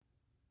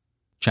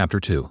Chapter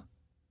 2.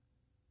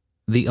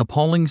 The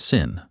appalling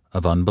sin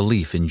of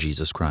unbelief in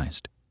Jesus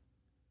Christ.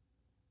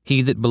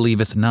 He that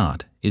believeth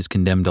not is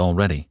condemned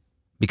already,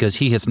 because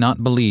he hath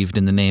not believed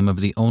in the name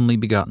of the only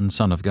begotten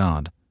Son of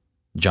God.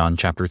 John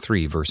chapter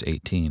 3, verse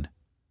 18.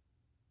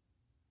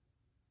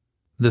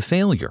 The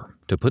failure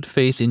to put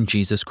faith in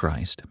Jesus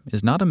Christ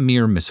is not a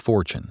mere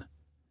misfortune.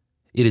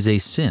 It is a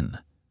sin,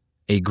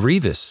 a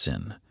grievous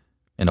sin,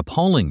 an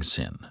appalling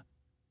sin,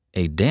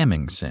 a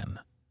damning sin.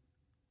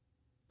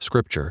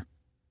 Scripture: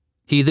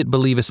 He that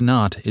believeth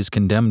not is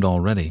condemned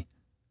already,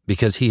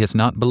 because he hath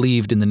not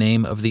believed in the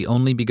name of the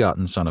only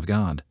begotten Son of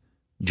God.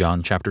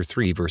 John chapter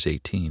 3, verse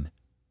 18.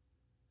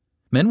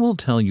 Men will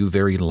tell you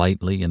very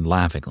lightly and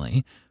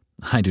laughingly,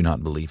 I do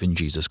not believe in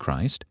Jesus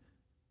Christ.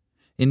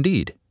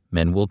 Indeed,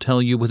 men will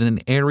tell you with an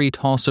airy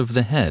toss of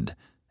the head,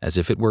 as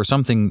if it were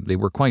something they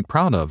were quite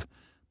proud of,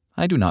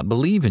 I do not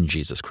believe in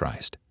Jesus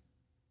Christ.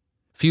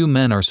 Few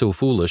men are so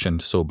foolish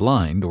and so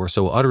blind or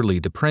so utterly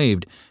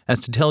depraved as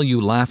to tell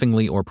you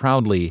laughingly or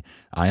proudly,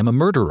 I am a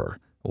murderer,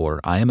 or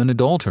I am an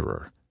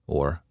adulterer,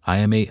 or I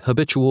am a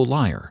habitual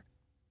liar.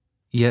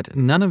 Yet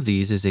none of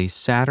these is a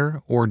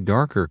sadder or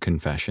darker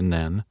confession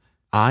than,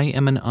 I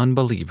am an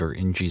unbeliever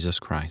in Jesus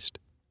Christ.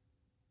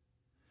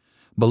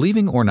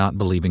 Believing or not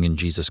believing in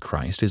Jesus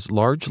Christ is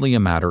largely a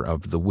matter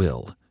of the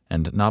will,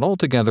 and not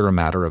altogether a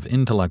matter of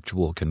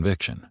intellectual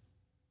conviction.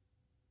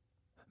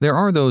 There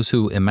are those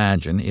who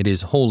imagine it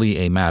is wholly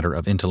a matter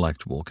of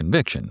intellectual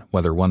conviction,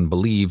 whether one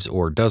believes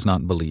or does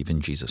not believe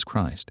in Jesus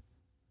Christ.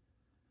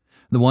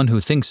 The one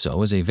who thinks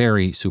so is a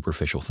very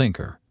superficial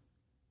thinker.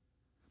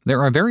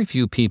 There are very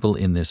few people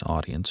in this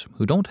audience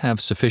who don't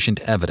have sufficient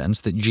evidence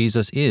that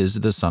Jesus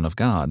is the Son of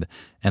God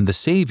and the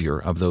Savior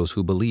of those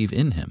who believe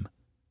in Him,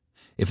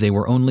 if they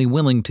were only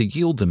willing to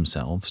yield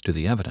themselves to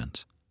the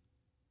evidence.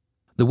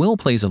 The will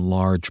plays a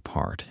large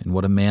part in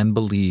what a man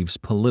believes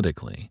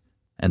politically,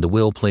 and the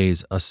will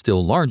plays a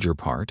still larger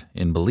part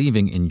in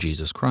believing in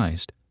Jesus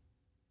Christ.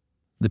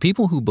 The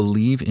people who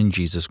believe in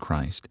Jesus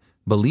Christ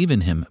believe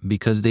in Him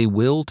because they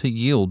will to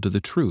yield to the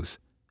truth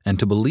and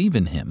to believe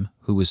in Him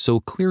who is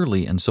so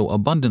clearly and so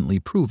abundantly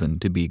proven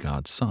to be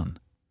God's Son.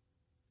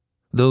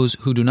 Those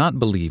who do not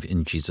believe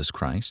in Jesus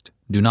Christ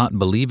do not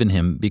believe in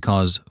Him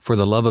because, for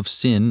the love of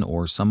sin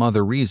or some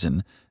other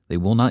reason, they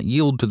will not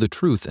yield to the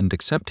truth and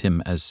accept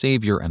Him as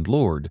Savior and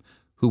Lord,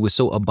 who is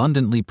so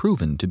abundantly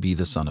proven to be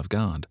the Son of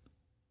God.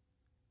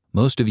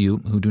 Most of you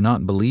who do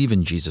not believe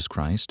in Jesus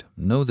Christ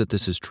know that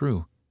this is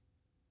true.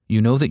 You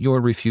know that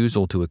your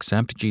refusal to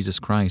accept Jesus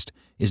Christ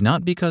is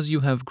not because you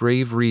have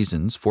grave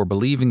reasons for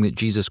believing that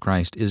Jesus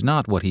Christ is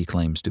not what He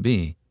claims to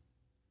be.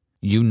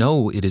 You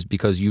know it is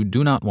because you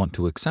do not want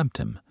to accept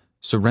Him,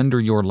 surrender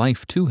your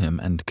life to Him,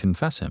 and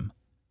confess Him.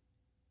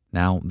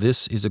 Now,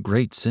 this is a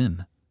great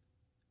sin.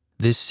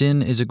 This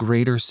sin is a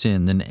greater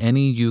sin than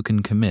any you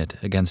can commit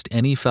against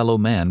any fellow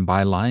man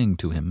by lying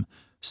to him,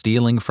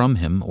 stealing from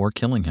him, or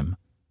killing him.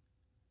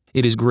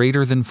 It is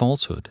greater than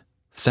falsehood,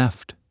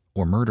 theft,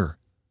 or murder.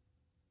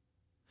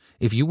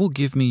 If you will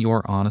give me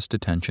your honest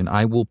attention,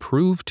 I will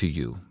prove to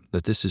you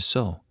that this is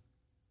so.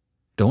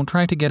 Don't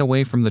try to get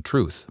away from the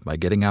truth by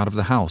getting out of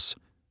the house,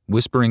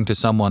 whispering to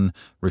someone,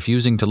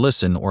 refusing to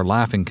listen, or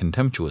laughing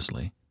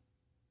contemptuously.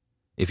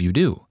 If you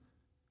do,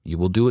 you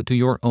will do it to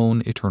your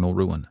own eternal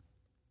ruin.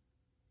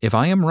 If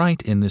I am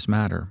right in this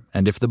matter,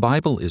 and if the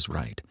Bible is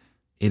right,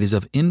 it is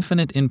of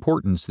infinite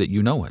importance that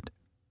you know it.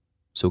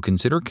 So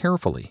consider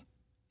carefully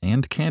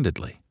and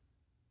candidly.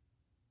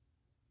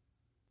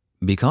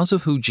 Because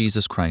of who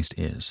Jesus Christ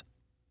is.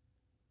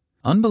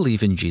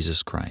 Unbelief in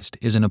Jesus Christ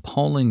is an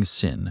appalling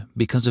sin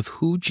because of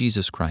who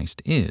Jesus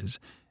Christ is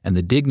and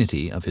the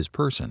dignity of His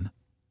person.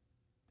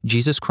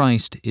 Jesus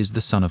Christ is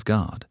the Son of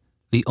God,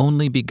 the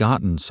only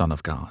begotten Son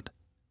of God.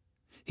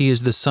 He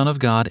is the Son of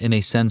God in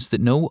a sense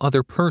that no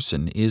other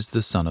person is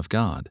the Son of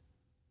God.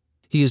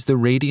 He is the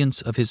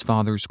radiance of His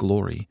Father's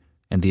glory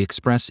and the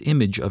express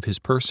image of His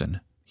person.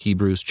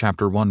 Hebrews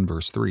chapter 1,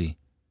 verse 3.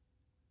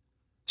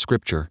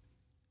 Scripture: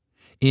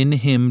 In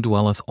Him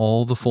dwelleth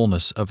all the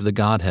fullness of the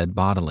Godhead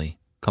bodily.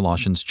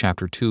 Colossians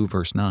chapter 2,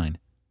 verse 9.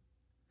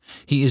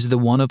 He is the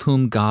one of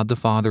whom God the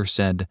Father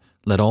said,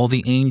 Let all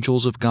the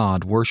angels of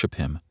God worship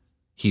Him.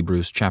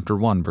 Hebrews chapter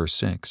 1, verse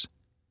 6.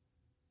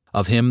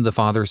 Of Him the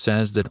Father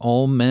says that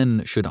all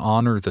men should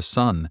honor the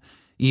Son,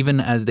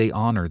 even as they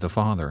honor the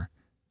Father.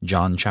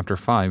 John chapter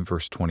 5,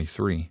 verse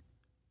 23.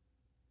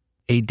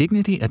 A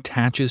dignity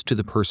attaches to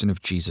the person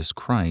of Jesus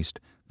Christ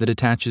that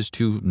attaches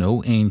to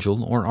no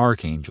angel or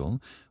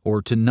archangel,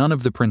 or to none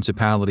of the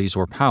principalities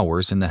or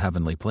powers in the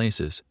heavenly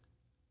places.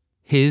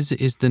 His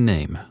is the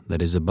name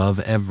that is above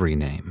every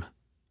name,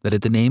 that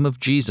at the name of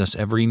Jesus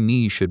every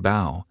knee should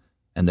bow,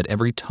 and that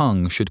every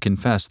tongue should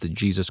confess that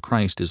Jesus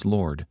Christ is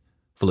Lord.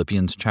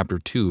 Philippians chapter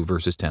 2,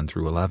 verses 10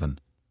 through 11.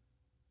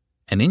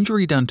 An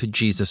injury done to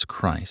Jesus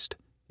Christ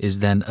is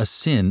then a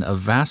sin of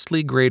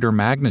vastly greater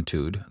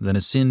magnitude than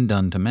a sin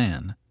done to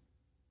man.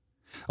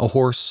 A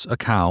horse, a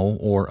cow,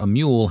 or a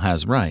mule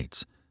has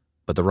rights,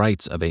 but the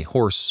rights of a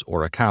horse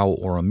or a cow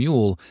or a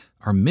mule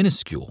are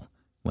minuscule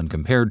when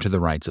compared to the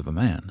rights of a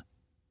man.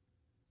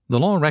 The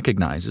law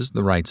recognizes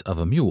the rights of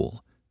a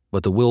mule,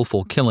 but the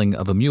willful killing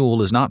of a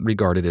mule is not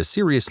regarded as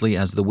seriously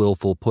as the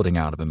willful putting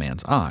out of a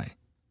man's eye.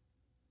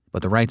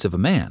 But the rights of a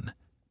man,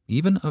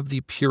 even of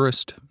the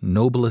purest,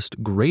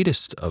 noblest,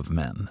 greatest of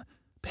men,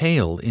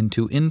 pale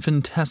into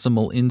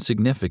infinitesimal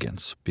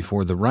insignificance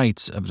before the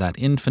rights of that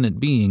infinite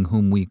being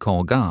whom we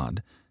call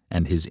God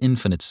and his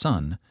infinite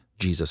Son,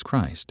 Jesus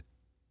Christ.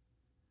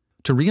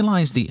 To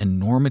realize the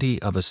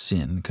enormity of a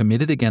sin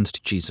committed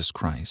against Jesus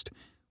Christ,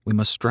 we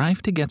must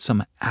strive to get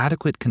some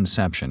adequate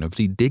conception of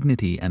the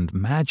dignity and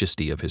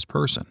majesty of his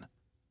person.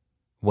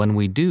 When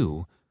we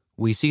do,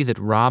 we see that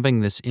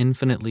robbing this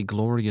infinitely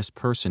glorious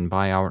person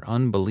by our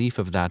unbelief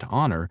of that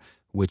honor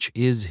which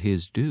is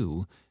his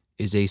due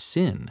is a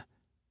sin,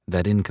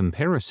 that in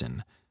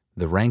comparison,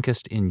 the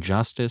rankest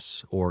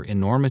injustice or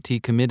enormity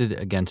committed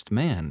against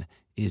man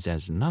is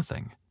as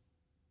nothing.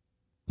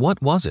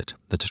 What was it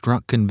that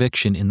struck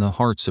conviction in the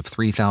hearts of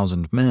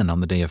 3,000 men on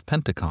the day of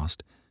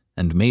Pentecost,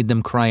 and made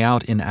them cry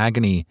out in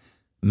agony,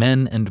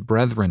 "Men and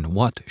brethren,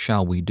 what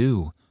shall we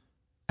do?"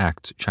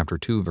 Acts chapter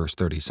 2, verse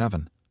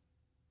 37.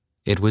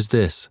 It was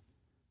this: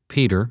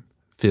 Peter,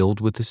 filled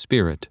with the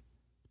Spirit,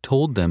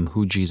 told them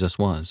who Jesus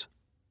was.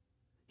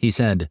 He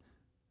said,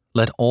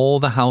 "Let all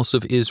the house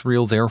of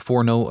Israel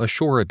therefore know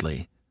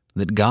assuredly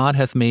that God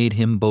hath made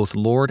him both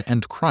Lord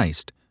and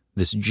Christ,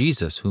 this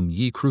Jesus whom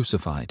ye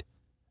crucified."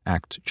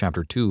 Acts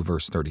chapter 2,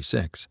 verse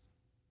 36.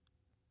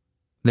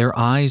 Their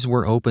eyes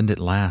were opened at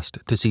last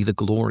to see the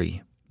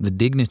glory, the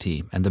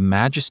dignity, and the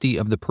majesty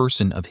of the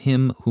person of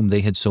him whom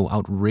they had so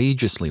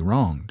outrageously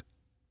wronged.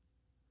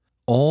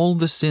 All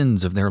the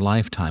sins of their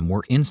lifetime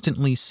were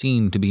instantly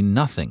seen to be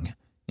nothing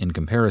in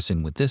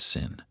comparison with this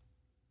sin.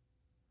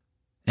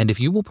 And if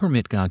you will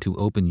permit God to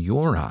open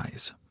your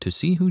eyes to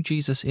see who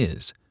Jesus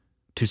is,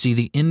 to see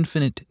the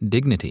infinite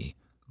dignity,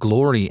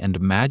 glory, and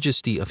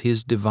majesty of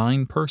his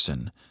divine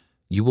person,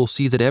 you will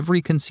see that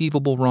every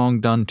conceivable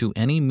wrong done to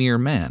any mere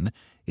man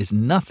is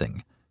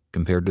nothing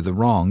compared to the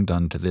wrong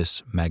done to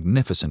this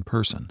magnificent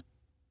person.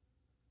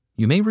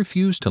 You may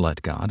refuse to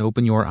let God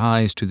open your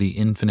eyes to the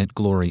infinite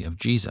glory of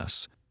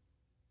Jesus.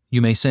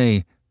 You may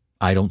say,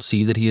 "I don't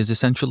see that he is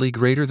essentially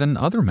greater than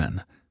other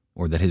men,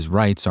 or that his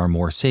rights are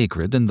more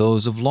sacred than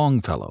those of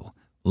Longfellow,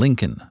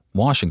 Lincoln,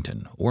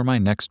 Washington, or my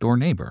next-door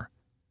neighbor."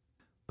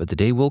 But the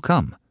day will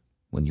come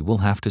when you will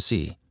have to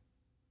see.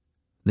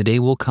 The day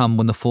will come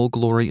when the full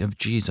glory of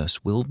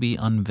Jesus will be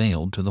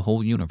unveiled to the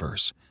whole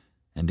universe,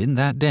 and in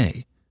that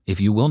day, if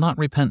you will not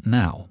repent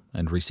now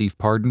and receive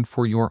pardon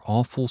for your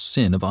awful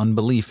sin of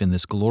unbelief in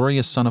this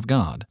glorious Son of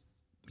God,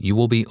 you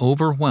will be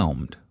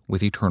overwhelmed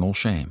with eternal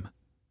shame.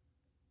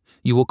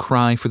 You will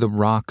cry for the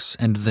rocks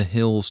and the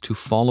hills to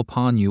fall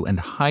upon you and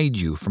hide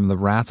you from the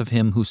wrath of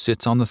him who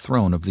sits on the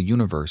throne of the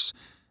universe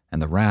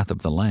and the wrath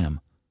of the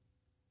Lamb.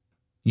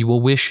 You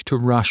will wish to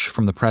rush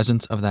from the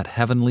presence of that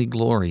heavenly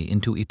glory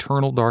into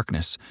eternal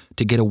darkness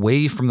to get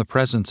away from the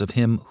presence of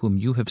him whom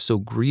you have so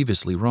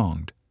grievously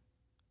wronged.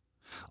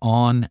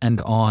 On and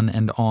on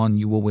and on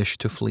you will wish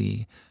to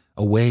flee,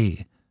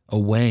 away,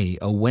 away,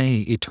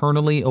 away,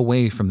 eternally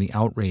away from the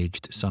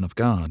outraged Son of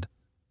God.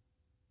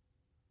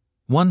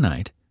 One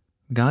night,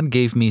 God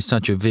gave me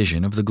such a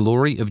vision of the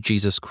glory of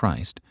Jesus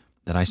Christ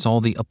that I saw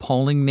the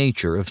appalling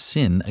nature of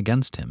sin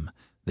against him,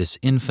 this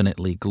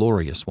infinitely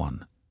glorious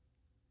one.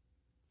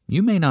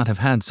 You may not have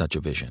had such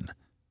a vision,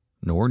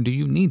 nor do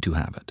you need to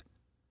have it,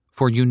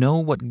 for you know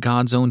what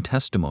God's own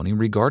testimony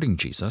regarding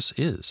Jesus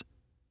is.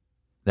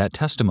 That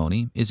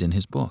testimony is in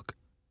his book.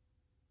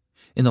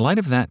 In the light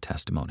of that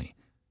testimony,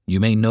 you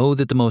may know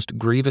that the most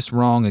grievous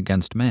wrong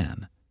against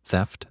man,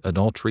 theft,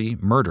 adultery,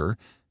 murder,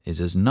 is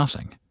as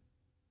nothing.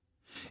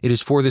 It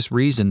is for this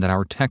reason that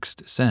our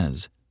text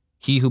says,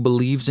 "He who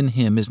believes in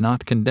him is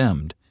not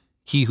condemned.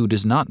 He who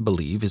does not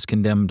believe is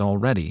condemned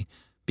already,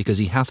 because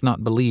he hath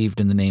not believed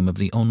in the name of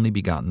the only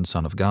begotten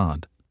Son of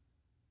God."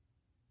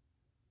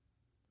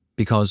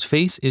 Because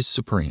faith is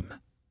supreme.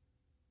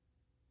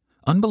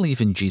 Unbelief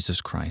in Jesus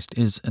Christ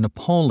is an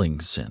appalling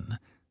sin,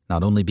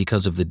 not only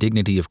because of the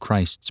dignity of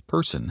Christ's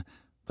person,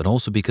 but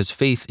also because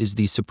faith is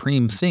the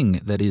supreme thing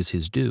that is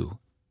his due.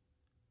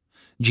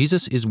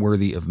 Jesus is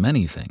worthy of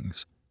many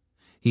things.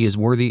 He is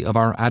worthy of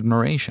our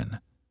admiration.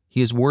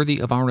 He is worthy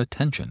of our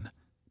attention.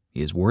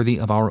 He is worthy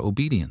of our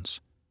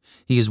obedience.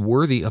 He is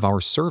worthy of our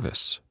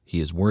service.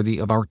 He is worthy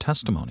of our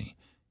testimony.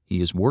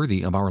 He is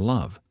worthy of our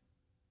love.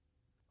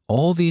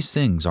 All these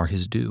things are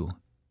his due.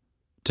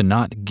 To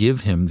not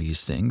give him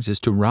these things is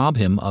to rob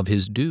him of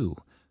his due,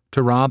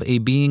 to rob a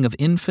being of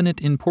infinite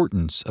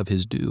importance of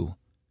his due.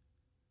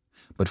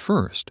 But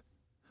first,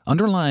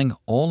 underlying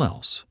all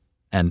else,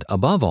 and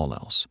above all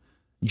else,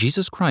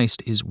 Jesus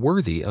Christ is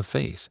worthy of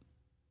faith.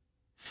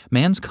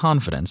 Man's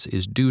confidence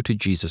is due to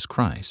Jesus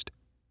Christ.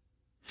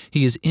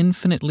 He is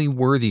infinitely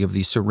worthy of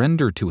the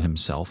surrender to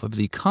himself of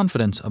the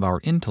confidence of our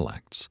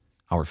intellects,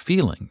 our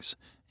feelings,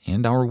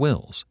 and our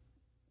wills.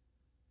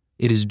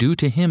 It is due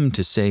to him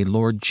to say,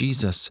 "Lord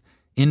Jesus,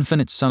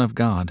 infinite Son of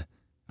God,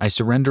 I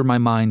surrender my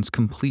mind's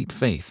complete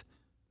faith,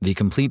 the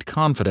complete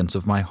confidence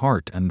of my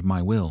heart and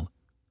my will."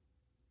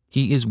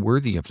 He is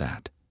worthy of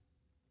that,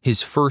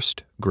 His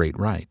first great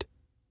right.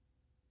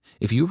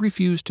 If you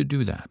refuse to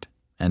do that,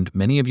 and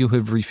many of you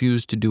have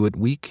refused to do it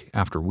week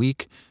after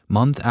week,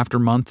 month after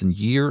month, and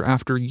year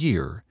after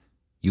year,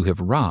 you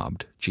have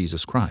robbed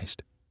Jesus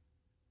Christ.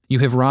 You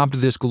have robbed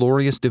this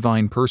glorious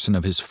divine person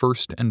of his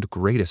first and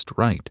greatest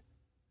right.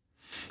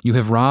 You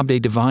have robbed a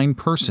divine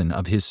person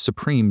of his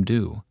supreme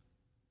due.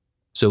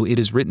 So it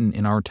is written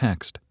in our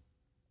text,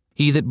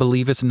 "He that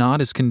believeth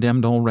not is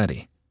condemned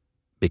already,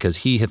 because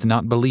he hath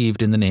not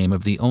believed in the name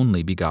of the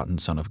only begotten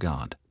Son of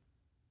God."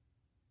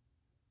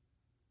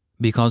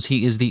 Because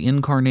he is the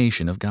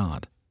incarnation of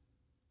God.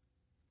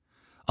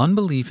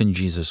 Unbelief in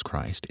Jesus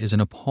Christ is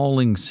an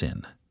appalling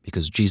sin,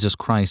 because Jesus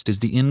Christ is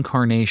the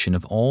incarnation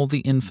of all the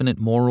infinite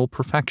moral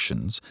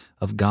perfections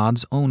of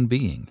God's own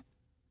being.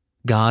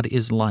 God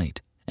is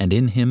light, and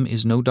in him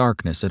is no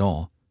darkness at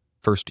all.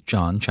 1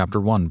 John chapter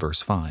 1,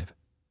 verse 5.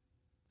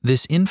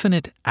 This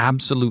infinite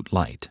absolute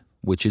light,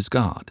 which is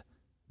God,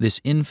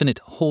 this infinite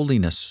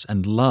holiness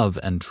and love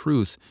and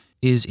truth,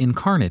 is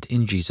incarnate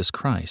in Jesus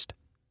Christ.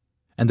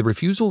 And the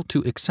refusal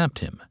to accept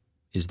him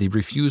is the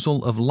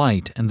refusal of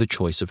light and the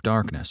choice of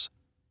darkness.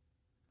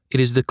 It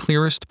is the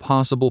clearest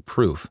possible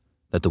proof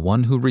that the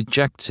one who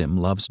rejects him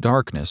loves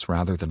darkness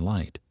rather than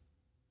light.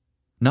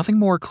 Nothing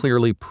more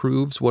clearly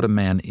proves what a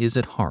man is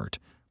at heart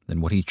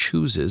than what he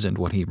chooses and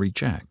what he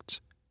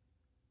rejects.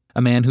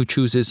 A man who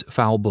chooses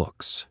foul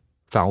books,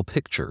 foul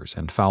pictures,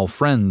 and foul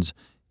friends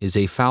is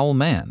a foul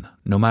man,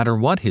 no matter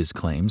what his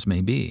claims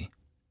may be.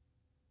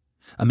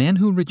 A man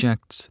who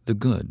rejects the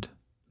good,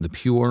 the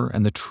pure,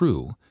 and the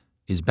true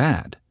is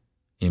bad,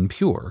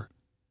 impure,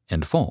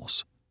 and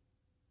false.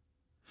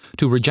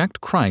 To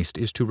reject Christ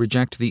is to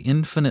reject the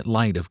infinite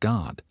light of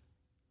God.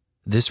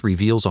 This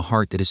reveals a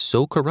heart that is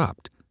so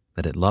corrupt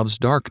that it loves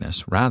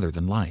darkness rather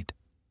than light.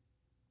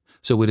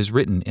 So it is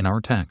written in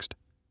our text,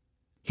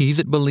 "He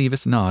that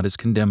believeth not is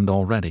condemned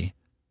already,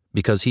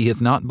 because he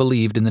hath not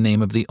believed in the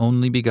name of the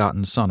only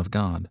begotten Son of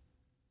God."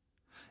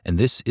 And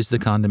this is the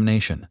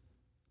condemnation,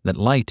 that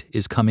light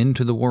is come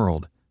into the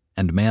world,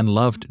 and man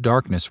loved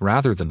darkness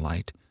rather than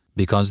light,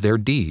 because their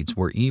deeds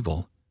were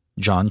evil.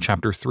 John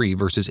chapter 3,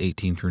 verses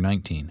 18 through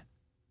 19.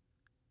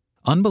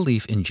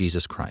 Unbelief in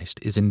Jesus Christ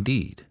is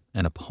indeed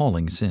an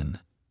appalling sin.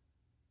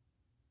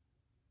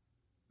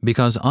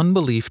 Because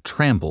unbelief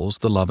tramples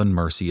the love and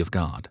mercy of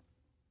God.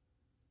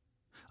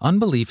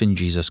 Unbelief in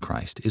Jesus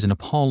Christ is an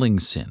appalling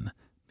sin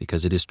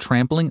because it is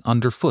trampling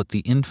underfoot the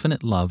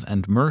infinite love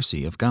and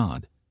mercy of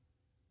God.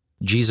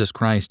 Jesus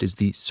Christ is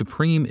the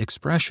supreme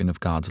expression of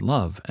God's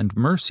love and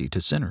mercy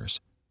to sinners.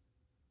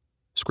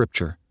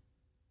 Scripture,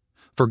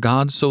 "For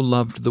God so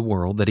loved the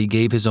world that he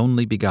gave his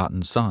only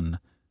begotten Son,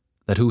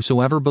 that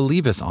whosoever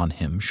believeth on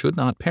him should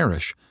not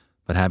perish,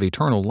 but have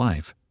eternal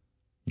life."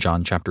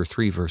 John chapter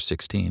 3, verse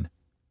 16.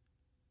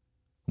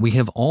 We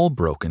have all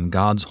broken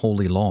God's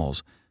holy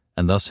laws,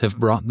 and thus have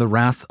brought the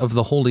wrath of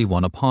the Holy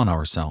One upon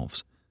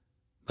ourselves.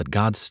 But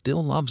God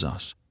still loves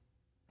us.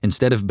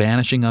 Instead of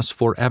banishing us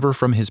forever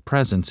from his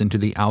presence into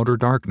the outer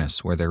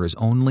darkness where there is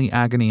only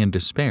agony and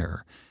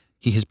despair,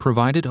 he has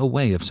provided a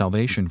way of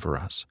salvation for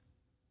us.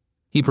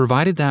 He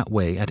provided that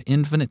way at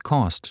infinite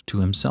cost to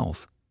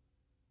himself.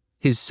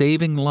 His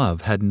saving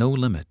love had no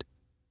limit.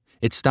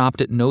 It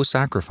stopped at no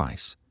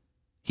sacrifice.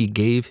 He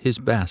gave his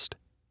best,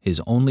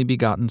 his only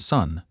begotten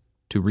Son,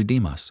 to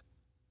redeem us.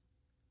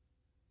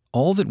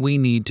 All that we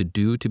need to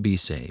do to be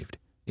saved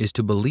is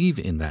to believe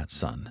in that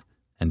Son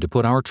and to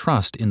put our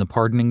trust in the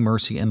pardoning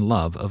mercy and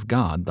love of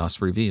God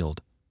thus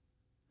revealed.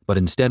 But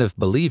instead of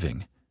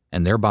believing,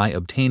 and thereby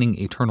obtaining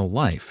eternal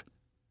life,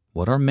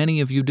 what are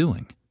many of you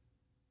doing?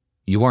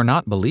 You are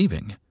not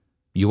believing.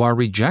 You are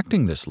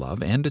rejecting this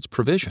love and its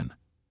provision.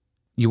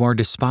 You are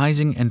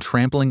despising and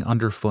trampling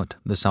underfoot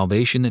the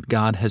salvation that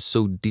God has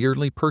so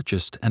dearly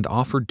purchased and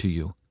offered to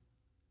you.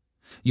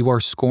 You are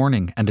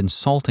scorning and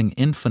insulting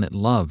infinite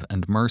love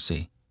and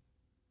mercy.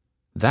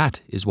 That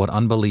is what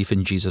unbelief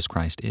in Jesus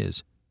Christ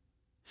is.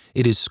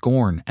 It is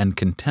scorn and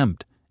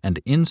contempt and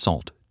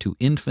insult to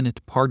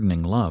infinite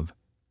pardoning love.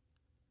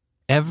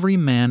 Every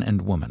man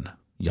and woman,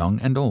 young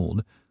and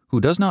old, who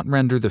does not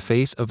render the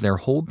faith of their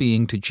whole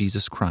being to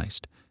Jesus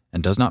Christ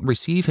and does not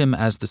receive him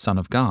as the Son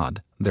of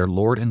God, their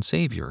Lord and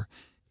Savior,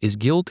 is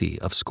guilty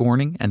of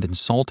scorning and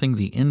insulting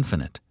the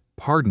infinite,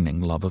 pardoning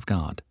love of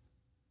God.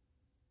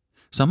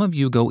 Some of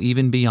you go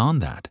even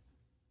beyond that.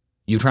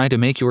 You try to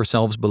make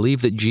yourselves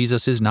believe that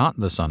Jesus is not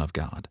the Son of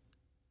God.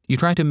 You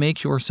try to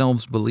make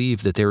yourselves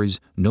believe that there is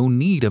no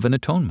need of an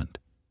atonement.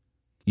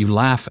 You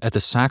laugh at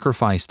the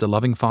sacrifice the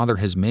loving Father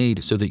has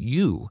made so that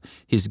you,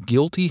 his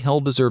guilty,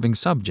 hell-deserving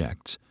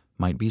subjects,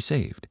 might be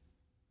saved.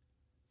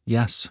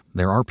 Yes,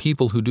 there are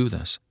people who do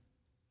this.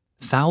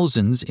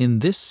 Thousands in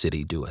this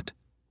city do it.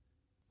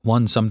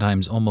 One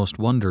sometimes almost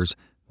wonders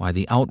why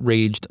the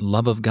outraged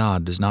love of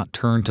God does not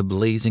turn to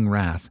blazing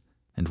wrath,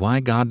 and why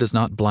God does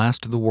not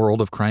blast the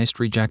world of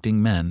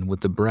Christ-rejecting men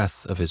with the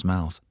breath of his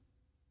mouth.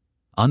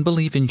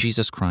 Unbelief in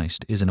Jesus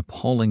Christ is an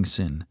appalling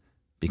sin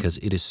because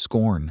it is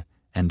scorn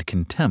and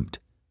contempt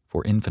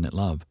for infinite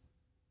love.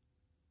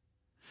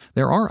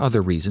 There are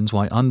other reasons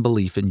why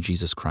unbelief in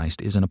Jesus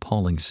Christ is an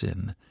appalling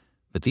sin,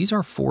 but these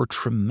are 4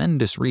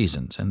 tremendous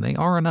reasons, and they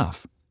are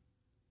enough.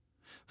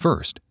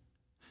 First,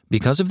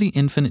 because of the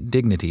infinite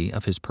dignity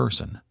of his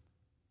person.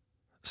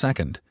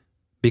 Second,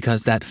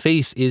 because that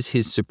faith is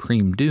his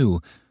supreme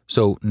due,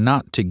 so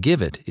not to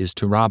give it is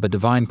to rob a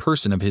divine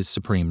person of his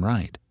supreme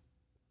right.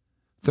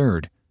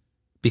 Third,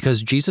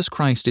 because Jesus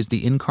Christ is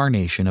the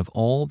incarnation of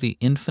all the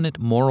infinite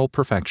moral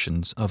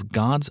perfections of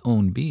God's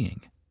own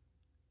being.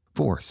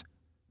 Fourth,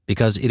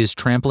 because it is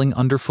trampling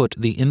underfoot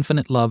the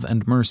infinite love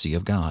and mercy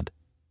of God.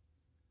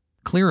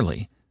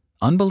 Clearly,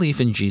 unbelief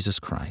in Jesus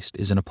Christ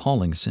is an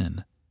appalling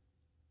sin.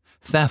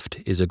 Theft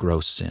is a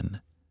gross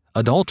sin.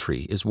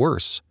 Adultery is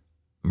worse.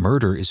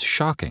 Murder is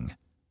shocking.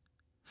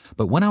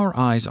 But when our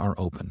eyes are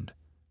opened,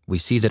 we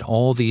see that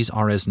all these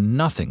are as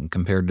nothing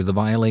compared to the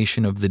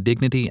violation of the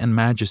dignity and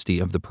majesty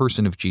of the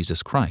person of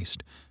Jesus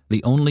Christ,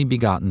 the only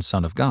begotten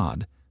Son of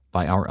God,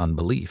 by our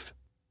unbelief.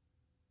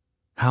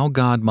 How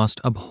God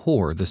must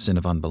abhor the sin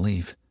of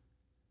unbelief.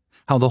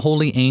 How the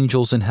holy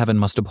angels in heaven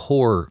must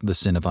abhor the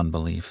sin of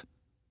unbelief.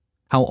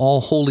 How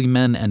all holy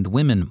men and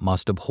women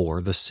must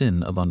abhor the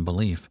sin of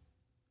unbelief.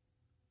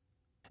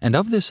 And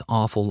of this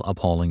awful,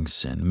 appalling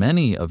sin,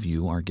 many of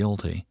you are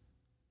guilty.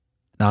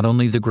 Not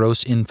only the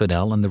gross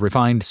infidel and the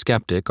refined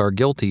skeptic are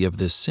guilty of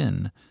this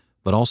sin,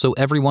 but also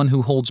everyone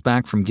who holds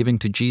back from giving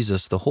to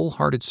Jesus the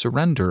wholehearted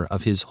surrender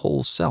of his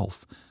whole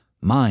self,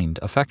 mind,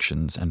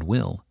 affections, and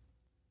will.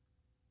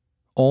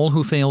 All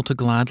who fail to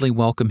gladly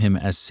welcome him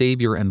as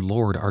Savior and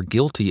Lord are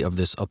guilty of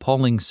this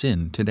appalling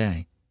sin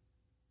today.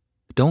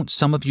 Don't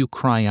some of you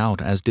cry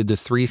out, as did the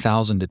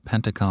 3,000 at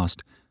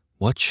Pentecost,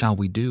 "What shall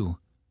we do?"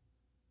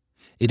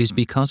 It is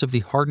because of the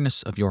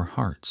hardness of your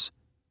hearts.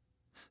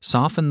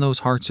 Soften those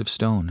hearts of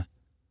stone.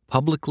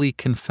 Publicly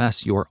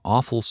confess your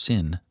awful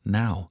sin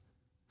now.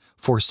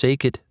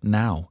 Forsake it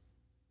now.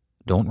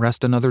 Don't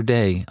rest another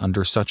day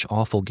under such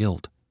awful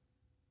guilt.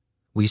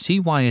 We see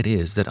why it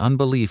is that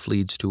unbelief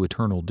leads to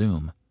eternal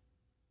doom.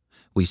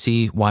 We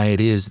see why it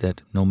is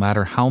that no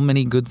matter how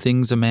many good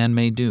things a man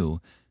may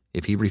do,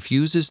 if he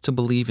refuses to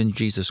believe in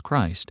Jesus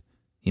Christ,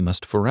 he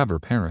must forever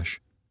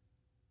perish.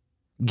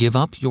 Give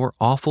up your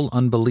awful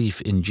unbelief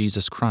in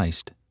Jesus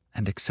Christ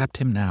and accept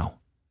him now.